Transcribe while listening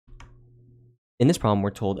In this problem, we're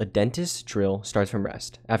told a dentist's drill starts from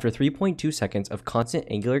rest. After 3.2 seconds of constant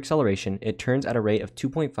angular acceleration, it turns at a rate of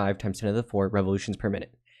 2.5 times 10 to the 4 revolutions per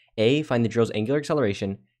minute. A, find the drill's angular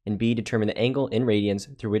acceleration, and B, determine the angle in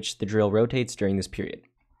radians through which the drill rotates during this period.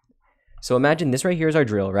 So imagine this right here is our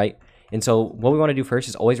drill, right? And so what we want to do first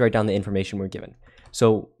is always write down the information we're given.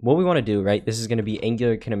 So what we want to do, right, this is going to be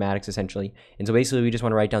angular kinematics essentially. And so basically we just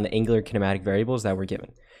want to write down the angular kinematic variables that we're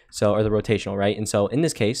given. So, or the rotational, right? And so in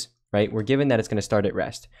this case, right, we're given that it's going to start at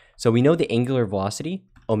rest. So we know the angular velocity,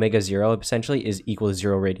 omega 0, essentially is equal to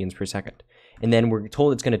 0 radians per second. And then we're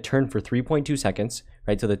told it's going to turn for 3.2 seconds,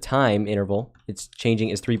 right? So the time interval it's changing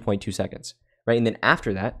is 3.2 seconds, right? And then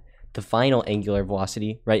after that, the final angular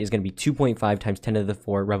velocity, right, is going to be 2.5 times 10 to the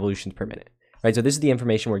 4 revolutions per minute, right? So this is the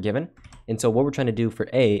information we're given. And so what we're trying to do for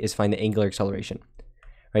A is find the angular acceleration,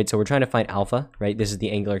 right? So we're trying to find alpha, right? This is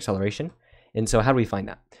the angular acceleration. And so how do we find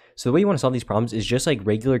that? So the way you want to solve these problems is just like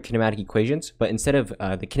regular kinematic equations, but instead of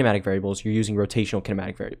the kinematic variables, you're using rotational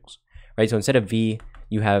kinematic variables, right? So instead of V,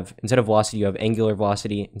 instead of velocity, you have angular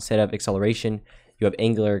velocity. Instead of acceleration, you have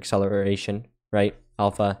angular acceleration, right?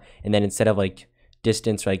 Alpha. And then instead of like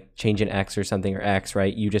distance, like change in X or something or X,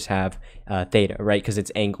 right? You just have theta, right? Because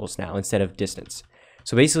it's angles now instead of distance.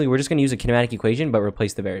 So basically, we're just going to use a kinematic equation, but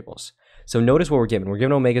replace the variables. So notice what we're given. We're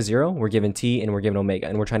given omega 0, we're given T, and we're given omega,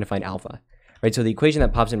 and we're trying to find alpha. Right, so the equation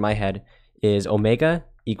that pops in my head is omega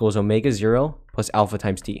equals omega 0 plus alpha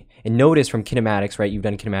times t. And notice from kinematics, right, you've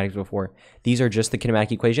done kinematics before, these are just the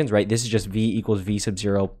kinematic equations, right? This is just v equals v sub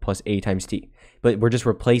 0 plus a times t. But we're just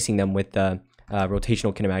replacing them with the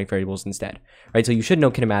rotational kinematic variables instead, right? So you should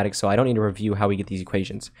know kinematics, so I don't need to review how we get these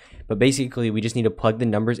equations. But basically, we just need to plug the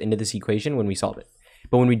numbers into this equation when we solve it.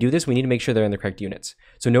 But when we do this, we need to make sure they're in the correct units.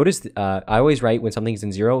 So notice I always write when something's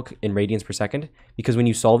in 0 in radians per second, because when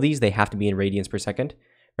you solve these, they have to be in radians per second,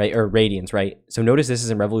 right? Or radians, right? So notice this is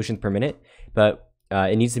in revolutions per minute, but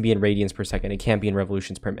it needs to be in radians per second. It can't be in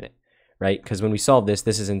revolutions per minute, right? Because when we solve this,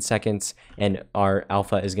 this is in seconds, and our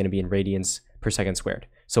alpha is going to be in radians per second squared.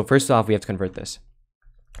 So first off, we have to convert this.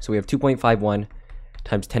 So we have 2.51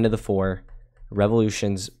 times 10 to the 4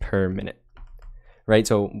 revolutions per minute. Right,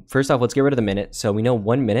 so first off, let's get rid of the minute. So we know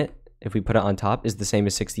 1 minute, if we put it on top, is the same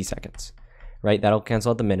as 60 seconds. Right, that'll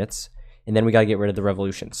cancel out the minutes. And then we got to get rid of the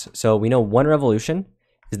revolutions. So we know 1 revolution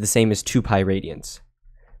is the same as 2 pi radians.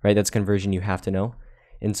 Right, that's conversion you have to know.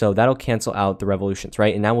 And so that'll cancel out the revolutions,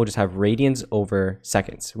 right? And now we'll just have radians over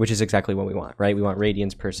seconds, which is exactly what we want, right? We want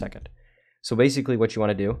radians per second. So basically what you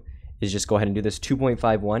want to do is just go ahead and do this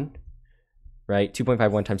 2.51, right?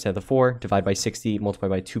 2.51 times 10 to the 4, divide by 60, multiply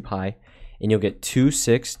by 2 pi. And you'll get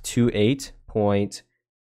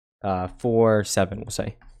 2628.47, we'll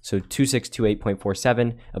say. So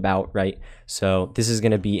 2628.47 about, right? So this is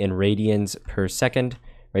going to be in radians per second,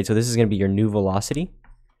 right? So this is going to be your new velocity,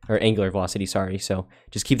 or angular velocity, sorry. So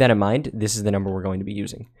just keep that in mind. This is the number we're going to be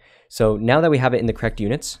using. So now that we have it in the correct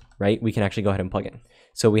units, right, we can actually go ahead and plug in.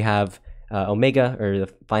 So we have omega, or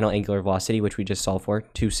the final angular velocity, which we just solved for,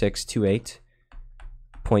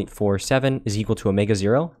 2628.47 is equal to omega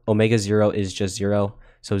 0. Omega 0 is just 0.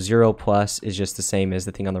 So 0 plus is just the same as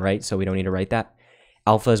the thing on the right, so we don't need to write that.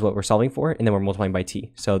 Alpha is what we're solving for, and then we're multiplying by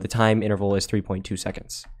t. So the time interval is 3.2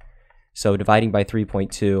 seconds. So dividing by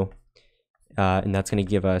 3.2, and that's going to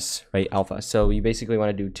give us, right, alpha. So you basically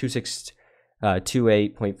want to do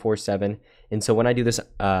 2628.47. And so when I do this,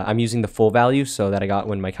 I'm using the full value so that I got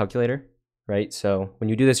in my calculator, right? So when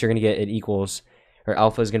you do this, you're going to get it equals, or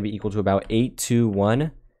alpha is going to be equal to about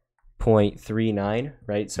 821.39,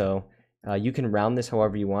 right? So you can round this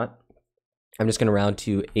however you want. I'm just going to round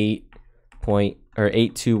to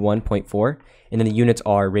 821.4, and then the units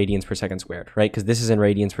are radians per second squared, right? Because this is in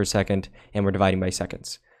radians per second, and we're dividing by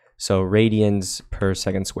seconds. So radians per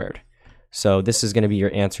second squared. So this is going to be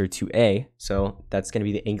your answer to A. So that's going to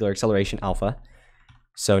be the angular acceleration alpha.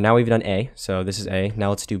 So now we've done A. So this is A. Now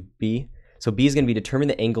let's do B. So B is going to be determine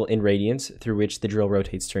the angle in radians through which the drill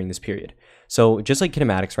rotates during this period. So just like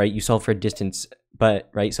kinematics, right, you solve for a distance, but,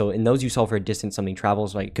 right, so in those you solve for a distance something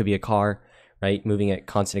travels, like it could be a car, right, moving at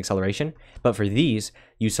constant acceleration. But for these,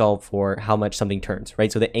 you solve for how much something turns,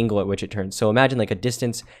 right, so the angle at which it turns. So imagine like a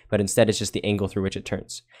distance, but instead it's just the angle through which it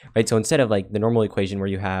turns, right? So instead of like the normal equation where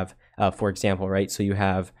you have, for example, right, so you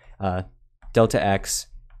have delta x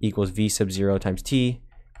equals v sub 0 times t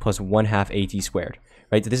plus 1/2 at squared.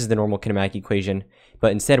 Right, so this is the normal kinematic equation,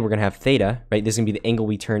 but instead we're going to have theta, right, this is going to be the angle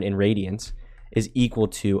we turn in radians, is equal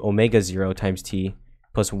to omega 0 times t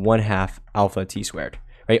plus 1/2 alpha t squared,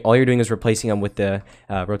 right? All you're doing is replacing them with the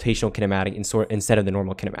rotational kinematic instead of the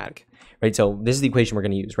normal kinematic, right? So this is the equation we're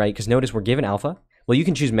going to use, right? Because notice we're given alpha. Well, you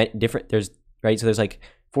can choose different, right? So there's like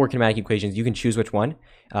 4 kinematic equations. You can choose which one.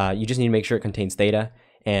 You just need to make sure it contains theta,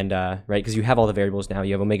 and right, because you have all the variables now.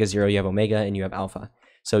 You have omega 0, you have omega, and you have alpha.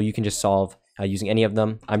 So you can just solve using any of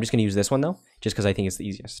them. I'm just going to use this one though, just because I think it's the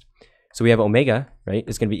easiest. So we have omega, right?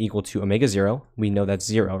 It's going to be equal to omega 0. We know that's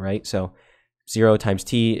 0, right? So 0 times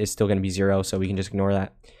t is still going to be 0, so we can just ignore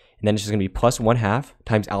that. And then it's just going to be plus 1/2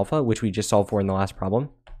 times alpha, which we just solved for in the last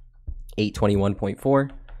problem.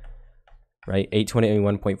 821.4, right?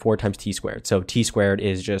 821.4 times t squared. So t squared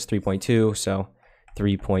is just 3.2, so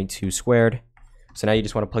 3.2 squared. So now you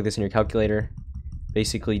just want to plug this in your calculator.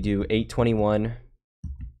 Basically do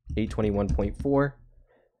 821.4,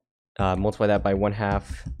 multiply that by 1/2,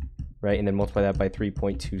 right? And then multiply that by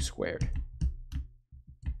 3.2 squared.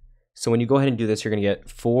 So when you go ahead and do this, you're going to get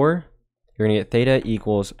theta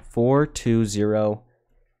equals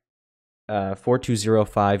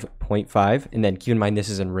 4205.5, and then keep in mind this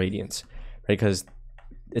is in radians, right? Because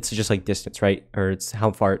it's just like distance, right? Or it's how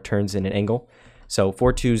far it turns in an angle. So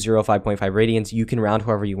 4205.5 radians. You can round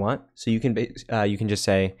however you want. So you can just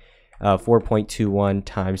say 4.21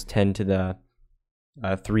 times 10 to the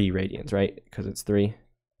 3 radians, right? Because it's 3.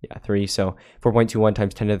 Yeah, 3. So 4.21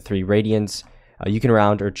 times 10 to the 3 radians. You can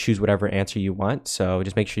round or choose whatever answer you want. So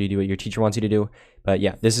just make sure you do what your teacher wants you to do. But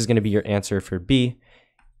yeah, this is going to be your answer for B.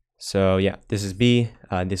 So yeah, this is B,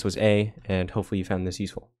 this was A, and hopefully you found this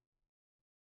useful.